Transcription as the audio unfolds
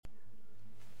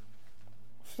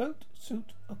Float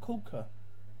suit a corker.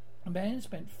 A man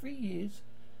spent 3 years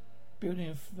building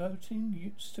a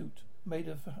floating suit made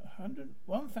of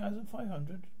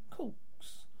 1,500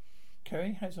 corks.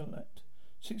 Kerry Hazlitt,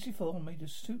 64, made a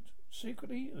suit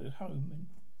secretly at home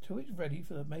until it's ready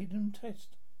for the maiden test,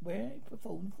 where it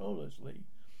performed flawlessly.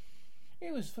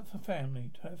 It was for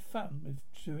family to have fun with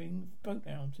doing boat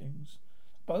outings.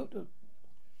 A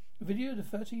video of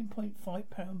the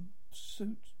 13.5-pound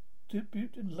suit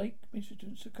debuted in Lake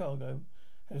Michigan, Chicago,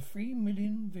 had 3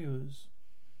 million viewers.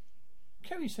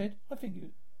 Kerry said,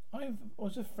 I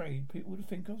was afraid people would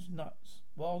think I was nuts.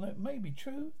 While that may be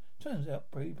true, turns out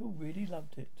people really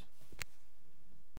loved it.